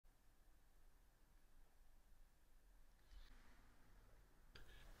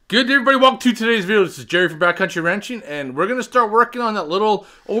Good day, everybody. Welcome to today's video. This is Jerry from BackCountry Ranching, and we're going to start working on that little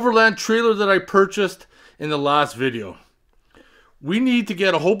overland trailer that I purchased in the last video. We need to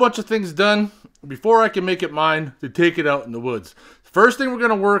get a whole bunch of things done before I can make it mine to take it out in the woods. First thing we're going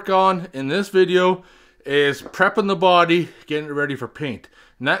to work on in this video is prepping the body, getting it ready for paint.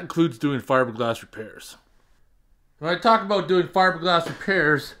 And that includes doing fiberglass repairs. When I talk about doing fiberglass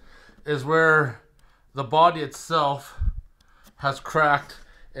repairs is where the body itself has cracked,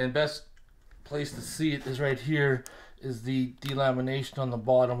 and best place to see it is right here, is the delamination on the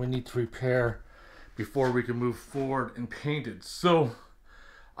bottom. We need to repair before we can move forward and paint it. So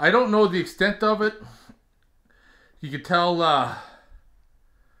I don't know the extent of it. You can tell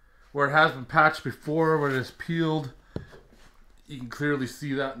where it has been patched before, where it is peeled. You can clearly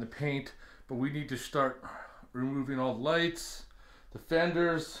see that in the paint, but we need to start removing all the lights, the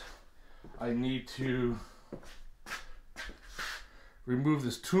fenders. I need to remove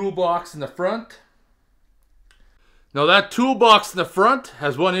this toolbox in the front. Now that toolbox in the front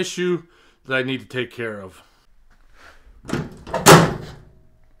has one issue that I need to take care of.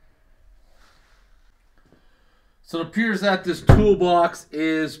 So it appears that this toolbox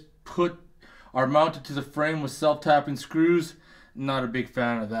is mounted to the frame with self-tapping screws. Not a big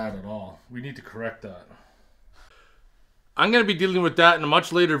fan of that at all. We need to correct that. I'm going to be dealing with that in a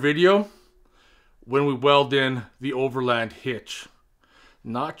much later video when we weld in the Overland hitch.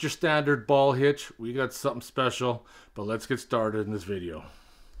 Not your standard ball hitch. We got something special, but let's get started in this video.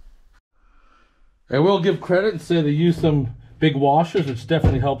 I will give credit and say they use some big washers, which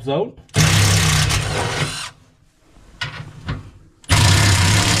definitely helps out.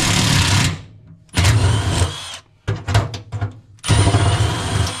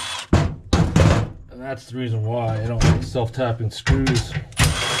 And that's the reason why I don't like self-tapping screws.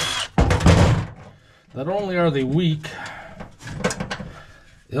 Not only are they weak,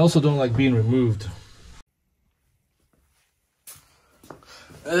 they also don't like being removed.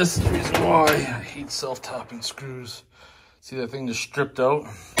 This is the reason why I hate self-tapping screws. See that thing just stripped out?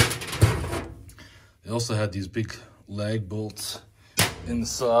 They also had these big lag bolts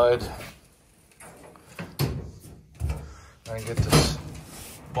inside. I can get this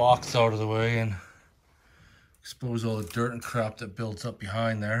box out of the way and expose all the dirt and crap that builds up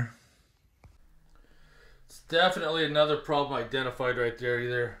behind there. It's definitely another problem identified right there.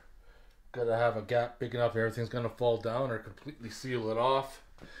 Either gotta have a gap big enough everything's gonna fall down, or completely seal it off.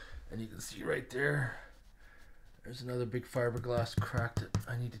 And you can see right there, there's another big fiberglass crack that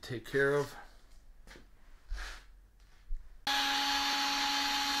I need to take care of.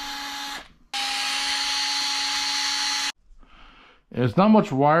 There's not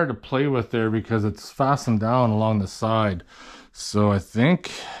much wire to play with there because it's fastened down along the side. So I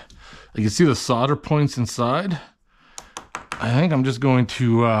think you can see the solder points inside. I think I'm just going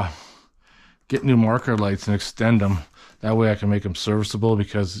to get new marker lights and extend them. That way I can make them serviceable,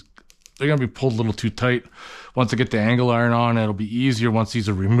 because they're going to be pulled a little too tight. Once I get the angle iron on, it'll be easier once these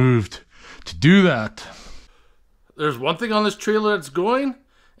are removed to do that. There's one thing on this trailer that's going,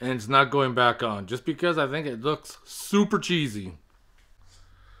 and it's not going back on, just because I think it looks super cheesy.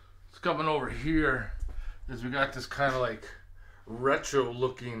 It's coming over here is we got this kind of like retro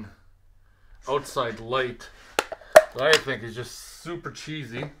looking outside light that I think is just super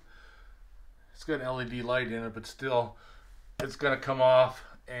cheesy. It's got an LED light in it, but still it's going to come off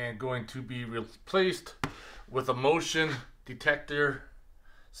and going to be replaced with a motion detector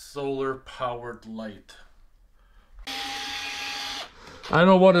solar powered light. I don't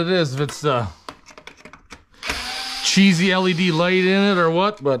know what it is, if it's a cheesy LED light in it or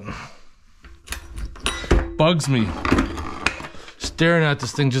what, but bugs me. Staring at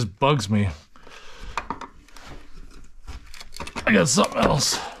this thing just bugs me. I got something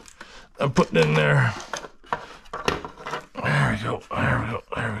else I'm putting in there. There we go, there we go,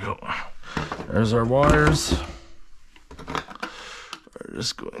 there we go. There's our wires. We're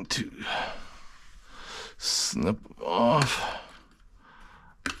just going to snip them off.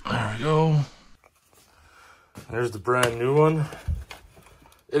 There we go. There's the brand new one.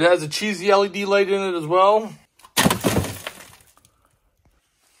 It has a cheesy LED light in it as well.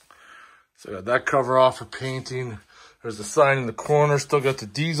 So I got that cover off for painting. There's the sign in the corner. Still got the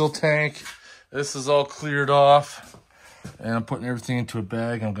diesel tank. This is all cleared off. And I'm putting everything into a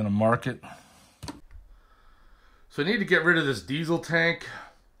bag. I'm going to mark it. So I need to get rid of this diesel tank.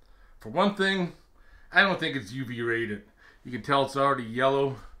 For one thing, I don't think it's UV rated. You can tell it's already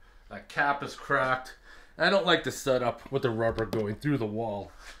yellow. That cap is cracked. I don't like the setup with the rubber going through the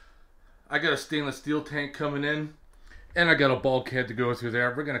wall. I got a stainless steel tank coming in, and I got a bulkhead to go through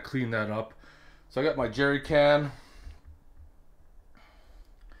there. We're going to clean that up. So I got my jerry can.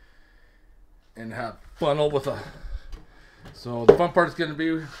 and have funnel with a. So the fun part is going to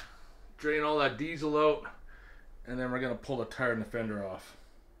be drain all that diesel out, and then we're going to pull the tire and the fender off.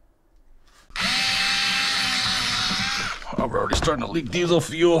 Oh, we're already starting to leak diesel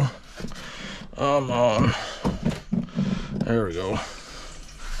fuel. On. There we go.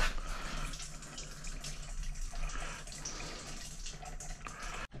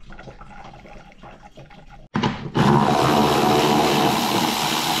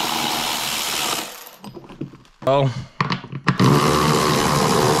 Oh.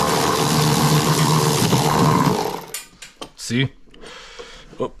 See?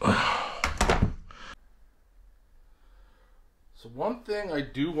 Oh. So one thing I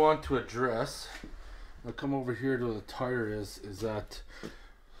do want to address, I'll come over here to where the tire is that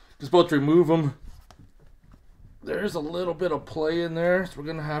just about to remove them. There's a little bit of play in there, so we're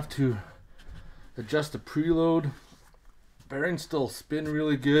gonna have to adjust the preload. Bearings still spin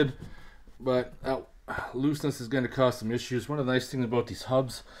really good, but looseness is going to cause some issues. One of the nice things about these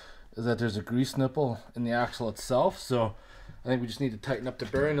hubs is that there's a grease nipple in the axle itself, so I think we just need to tighten up the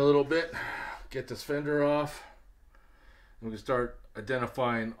bearing a little bit, get this fender off, and we can start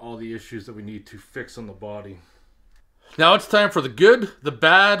identifying all the issues that we need to fix on the body. Now it's time for the good, the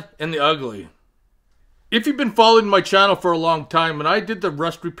bad, and the ugly. If you've been following my channel for a long time, when I did the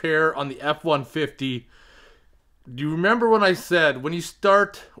rust repair on the F-150, do you remember when I said when you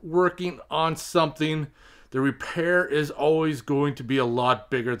start working on something, the repair is always going to be a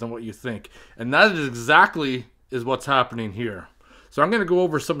lot bigger than what you think? And that is exactly what's happening here. So I'm going to go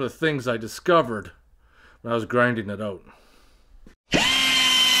over some of the things I discovered when I was grinding it out.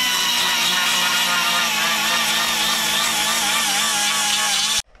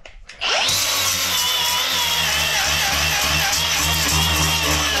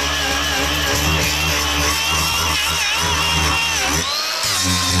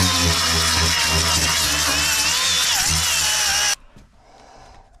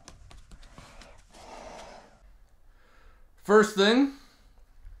 First thing,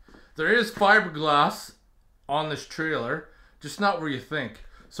 there is fiberglass on this trailer, just not where you think.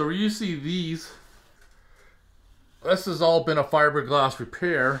 So where you see these, this has all been a fiberglass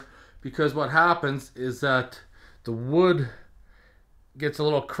repair, because what happens is that the wood gets a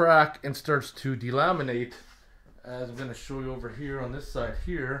little crack and starts to delaminate, as I'm going to show you over here on this side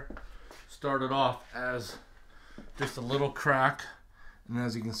here. Started off as just a little crack, and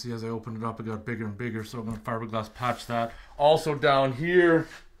as you can see, as I opened it up, it got bigger and bigger, so I'm going to fiberglass patch that. Also down here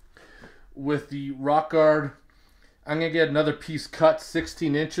with the rock guard, I'm going to get another piece cut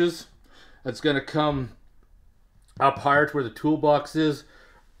 16 inches. That's going to come up higher to where the toolbox is,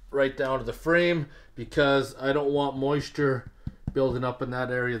 right down to the frame, because I don't want moisture building up in that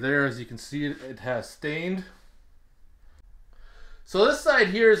area there. As you can see, it has stained. So this side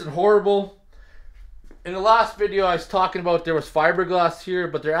here isn't horrible. In the last video I was talking about there was fiberglass here,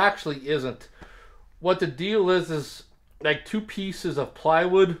 but there actually isn't. What the deal is like two pieces of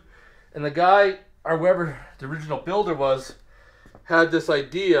plywood, and the guy, or whoever the original builder was, had this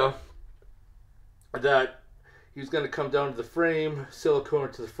idea that he was going to come down to the frame, silicone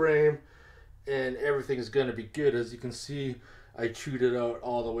it to the frame, and everything is going to be good. As you can see, I chewed it out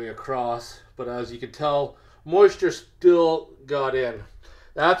all the way across, but as you can tell, moisture still got in.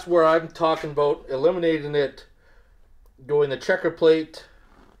 That's where I'm talking about eliminating it, going the checker plate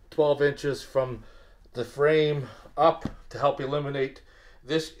 12 inches from the frame up to help eliminate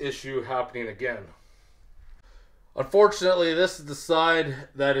this issue happening again. Unfortunately, this is the side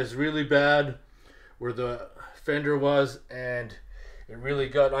that is really bad, where the fender was, and it really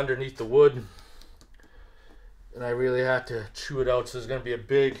got underneath the wood, and I really had to chew it out. So there's going to be a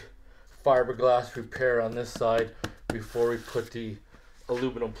big fiberglass repair on this side before we put the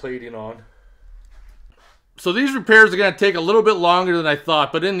aluminum plating on. So these repairs are going to take a little bit longer than I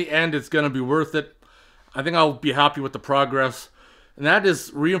thought, but in the end it's going to be worth it. I think I'll be happy with the progress, and that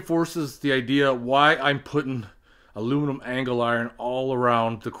is reinforces the idea why I'm putting aluminum angle iron all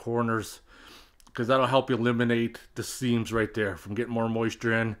around the corners, because that'll help eliminate the seams right there from getting more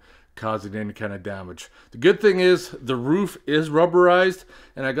moisture in, causing any kind of damage. The good thing is the roof is rubberized,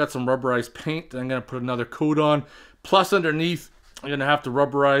 and I got some rubberized paint that I'm going to put another coat on. Plus underneath, I'm going to have to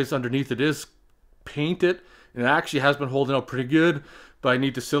rubberize underneath. It is painted, and it actually has been holding out pretty good, but I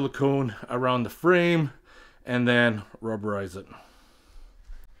need to silicone around the frame and then rubberize it.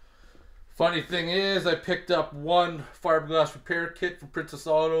 Funny thing is, I picked up one fiberglass repair kit from Princess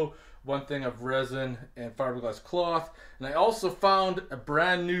Auto, one thing of resin and fiberglass cloth, and I also found a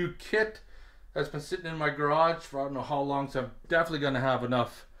brand new kit that's been sitting in my garage for I don't know how long, so I'm definitely going to have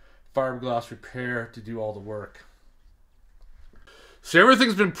enough fiberglass repair to do all the work. So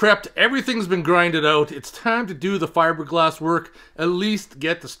everything's been prepped, everything's been grinded out. It's time to do the fiberglass work, at least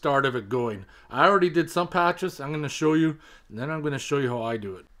get the start of it going. I already did some patches, I'm going to show you, and then I'm going to show you how I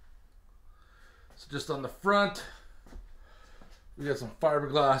do it. So just on the front, we got some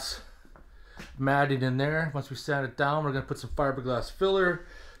fiberglass matting in there. Once we sand it down, we're going to put some fiberglass filler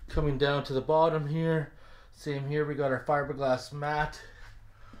coming down to the bottom here. Same here, we got our fiberglass mat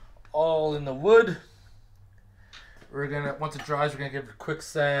all in the wood. We're gonna, once it dries, we're gonna give it a quick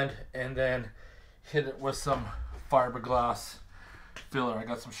sand and then hit it with some fiberglass filler. I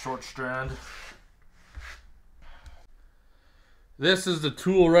got some short strand. This is the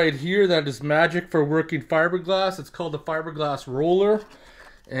tool right here that is magic for working fiberglass. It's called the fiberglass roller,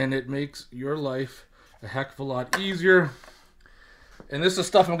 and it makes your life a heck of a lot easier. And this is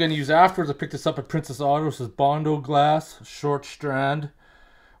stuff I'm gonna use afterwards. I picked this up at Princess Auto. This is Bondo glass, short strand,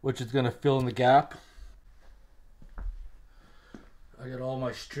 which is gonna fill in the gap. I got all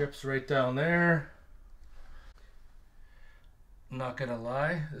my strips right down there. I'm not gonna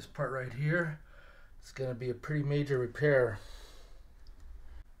lie, this part right here, it's gonna be a pretty major repair.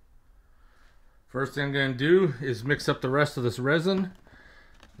 First thing I'm gonna do is mix up the rest of this resin.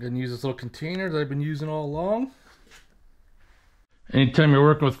 I'm gonna use this little container that I've been using all along. Anytime you're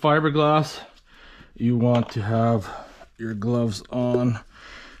working with fiberglass, you want to have your gloves on.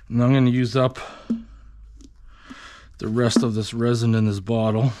 And I'm gonna use up the rest of this resin in this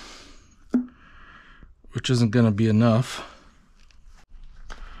bottle, which isn't going to be enough.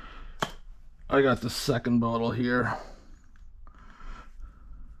 I got the second bottle here.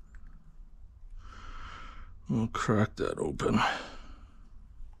 We'll crack that open.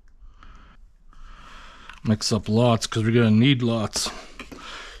 Mix up lots because we're going to need lots.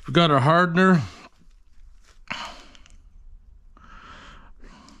 We got our hardener.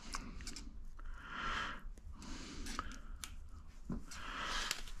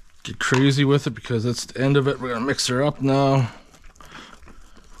 Get crazy with it because that's the end of it. We're gonna mix her up now.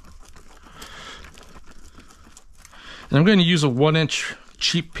 And I'm gonna use a 1-inch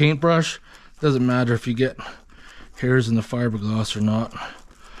cheap paintbrush. Doesn't matter if you get hairs in the fiberglass or not.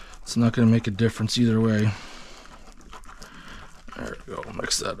 It's not gonna make a difference either way. There we go,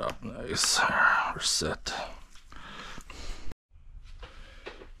 mix that up nice. We're set.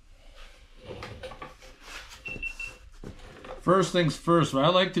 First things first, what I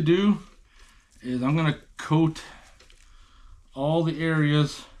like to do is I'm going to coat all the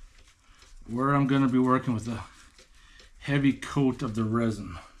areas where I'm going to be working with a heavy coat of the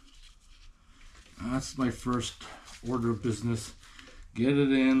resin. That's my first order of business. Get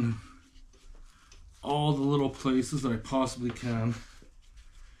it in all the little places that I possibly can,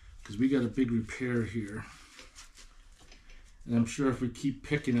 because we got a big repair here. And I'm sure if we keep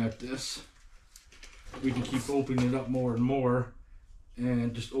picking at this, we can keep opening it up more and more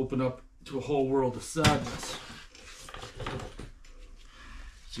and just open up to a whole world of sadness.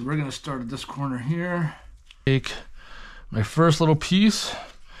 So we're gonna start at this corner here. Take my first little piece,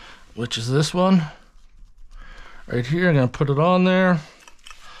 which is this one right here. I'm gonna put it on there.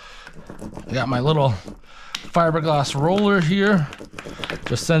 I got my little fiberglass roller here,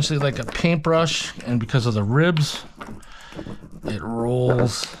 essentially like a paintbrush, and because of the ribs, it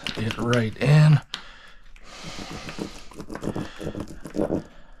rolls it right in.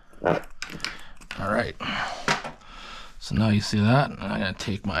 Alright, so now you see that. I'm going to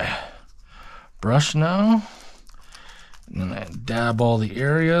take my brush now, and then I dab all the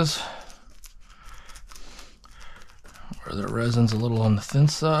areas where the resin's a little on the thin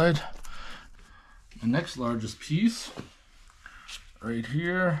side. The next largest piece, right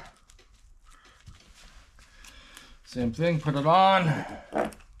here. Same thing, put it on.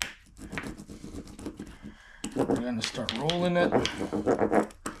 We're going to start rolling it. And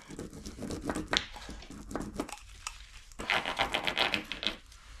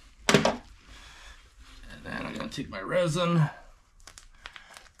then I'm going to take my resin,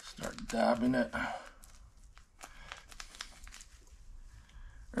 start dabbing it.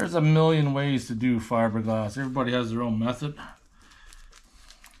 There's a million ways to do fiberglass. Everybody has their own method.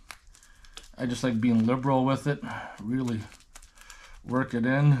 I just like being liberal with it, really work it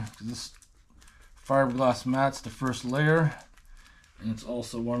in. This fiberglass mat's the first layer, and it's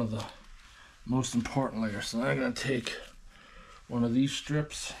also one of the most important layers. So I'm going to take one of these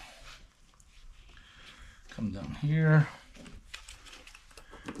strips, come down here,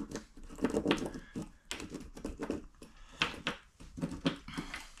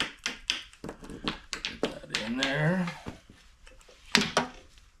 get that in there.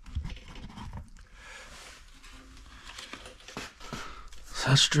 So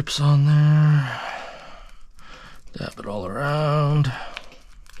that strip's on there. Dab it all around.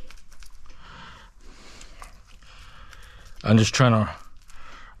 I'm just trying to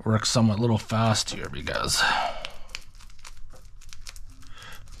work somewhat a little fast here because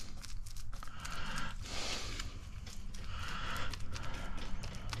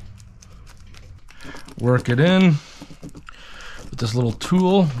work it in with this little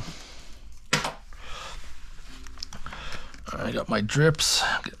tool. I got my drips,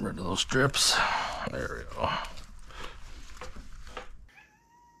 getting rid of those drips. There we go.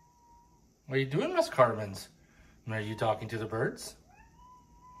 What are you doing, Miss Carvins? Are you talking to the birds?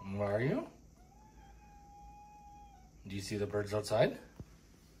 Where are you? Do you see the birds outside?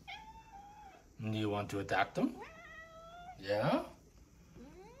 Do you want to attack them? Yeah?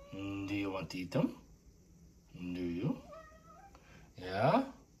 Do you want to eat them? Do you? Yeah?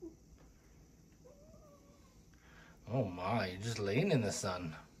 Oh my, you're just laying in the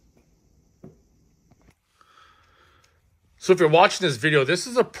sun. So if you're watching this video, this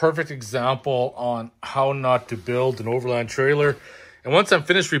is a perfect example on how not to build an overland trailer. And once I'm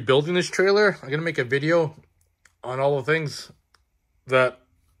finished rebuilding this trailer, I'm gonna make a video on all the things that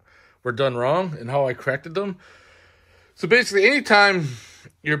were done wrong and how I corrected them. So basically, anytime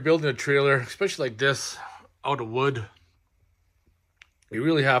you're building a trailer, especially like this, out of wood, you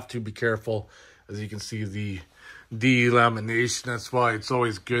really have to be careful. As you can see, the delamination. That's why it's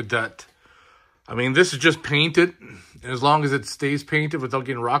always good that, I mean, this is just painted. And as long as it stays painted without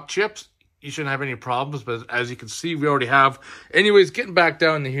getting rock chips, you shouldn't have any problems. But as you can see, we already have. Anyways, getting back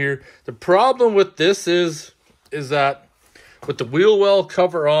down to here, the problem with this is that with the wheel well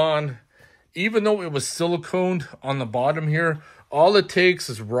cover on, even though it was siliconed on the bottom here, all it takes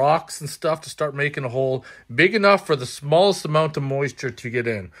is rocks and stuff to start making a hole big enough for the smallest amount of moisture to get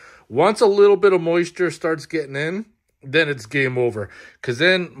in. Once a little bit of moisture starts getting in, then it's game over. Because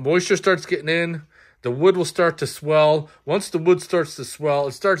then moisture starts getting in, the wood will start to swell. Once the wood starts to swell,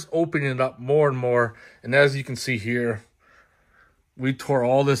 it starts opening it up more and more. And as you can see here, we tore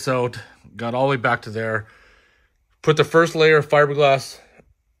all this out, got all the way back to there, put the first layer of fiberglass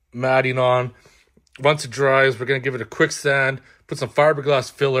matting on. Once it dries, we're going to give it a quick sand, put some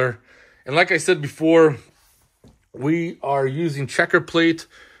fiberglass filler. And like I said before, we are using checker plate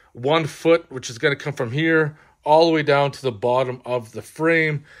 1 foot, which is going to come from here all the way down to the bottom of the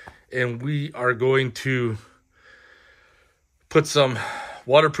frame. And we are going to put some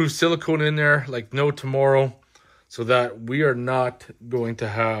waterproof silicone in there like no tomorrow, so that we are not going to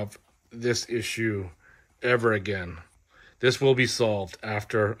have this issue ever again. This will be solved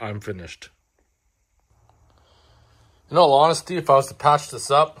after I'm finished. In all honesty, if I was to patch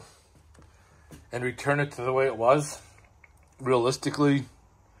this up and return it to the way it was, realistically,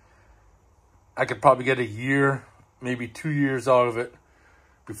 I could probably get a year, maybe 2 years out of it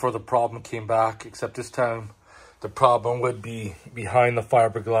before the problem came back, except this time the problem would be behind the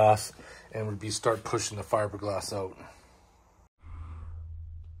fiberglass and would be start pushing the fiberglass out.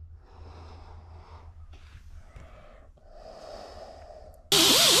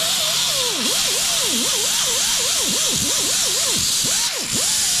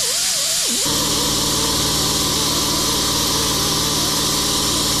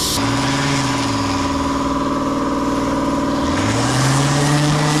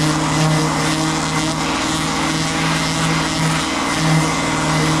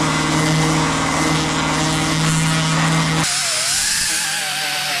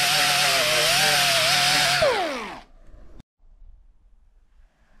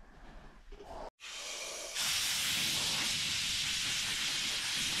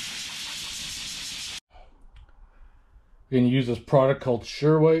 I'm going to use this product called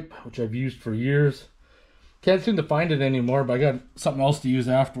Sure Wipe, which I've used for years. Can't seem to find it anymore, but I got something else to use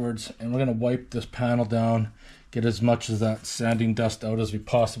afterwards. And we're going to wipe this panel down, get as much of that sanding dust out as we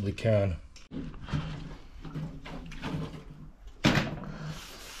possibly can.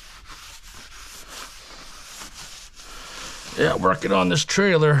 Yeah, working on this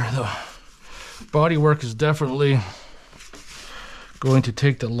trailer, the body work is definitely going to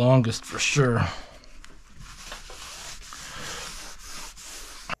take the longest for sure.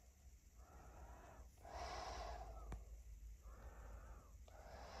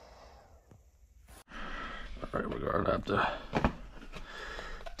 Alright, we're gonna have to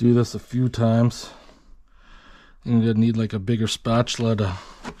do this a few times. You're gonna need like a bigger spatula to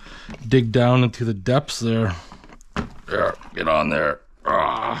dig down into the depths there. There, get on there.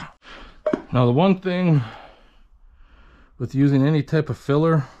 Ah. Now the one thing with using any type of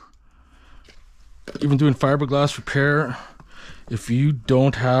filler, even doing fiberglass repair, if you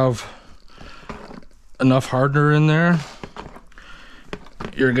don't have enough hardener in there,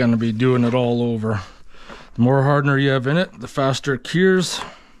 you're gonna be doing it all over. The more hardener you have in it, the faster it cures.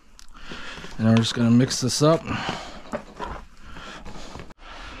 And we're just gonna mix this up.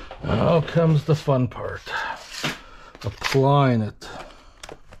 Now comes the fun part. Applying it.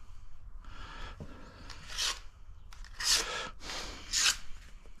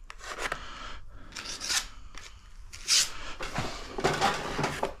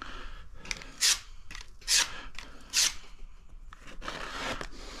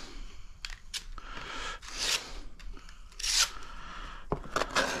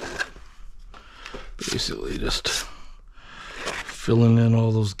 Basically just filling in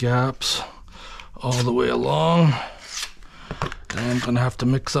all those gaps all the way along. And I'm gonna have to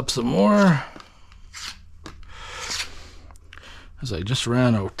mix up some more as I just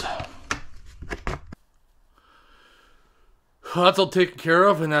ran out. That's all taken care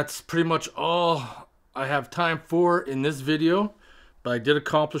of, and that's pretty much all I have time for in this video, but I did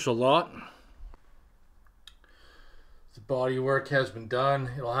accomplish a lot. The body work has been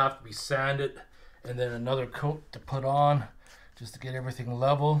done. It'll have to be sanded and then another coat to put on just to get everything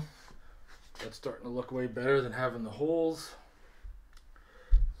level. That's starting to look way better than having the holes.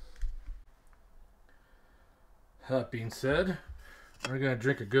 That being said, we're gonna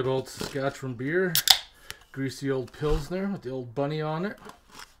drink a good old Saskatchewan beer. Greasy old Pilsner with the old bunny on it.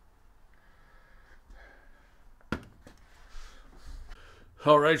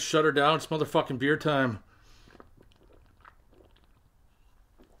 Alright, shut her down. It's motherfucking beer time.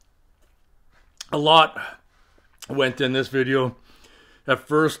 A lot went in this video. At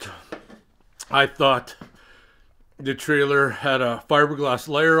first, I thought the trailer had a fiberglass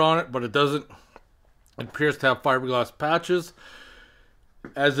layer on it, but it doesn't. It appears to have fiberglass patches.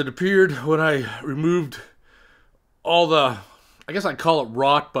 As it appeared when I removed all the, I guess I'd call it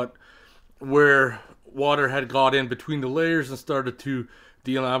rot, but where water had got in between the layers and started to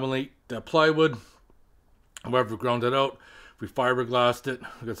delaminate the plywood. However, we ground it out. We fiberglassed it.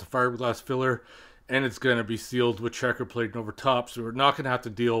 We got some fiberglass filler, and it's going to be sealed with checker plating over top. So we're not going to have to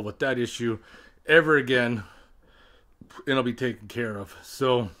deal with that issue ever again. It'll be taken care of.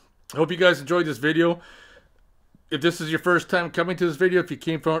 So I hope you guys enjoyed this video. If this is your first time coming to this video, if you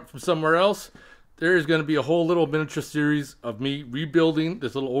came from somewhere else, there is going to be a whole little miniature series of me rebuilding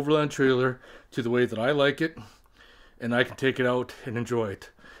this little overland trailer to the way that I like it, and I can take it out and enjoy it.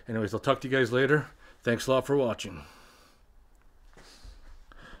 Anyways, I'll talk to you guys later. Thanks a lot for watching.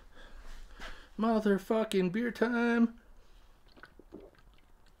 Motherfucking beer time.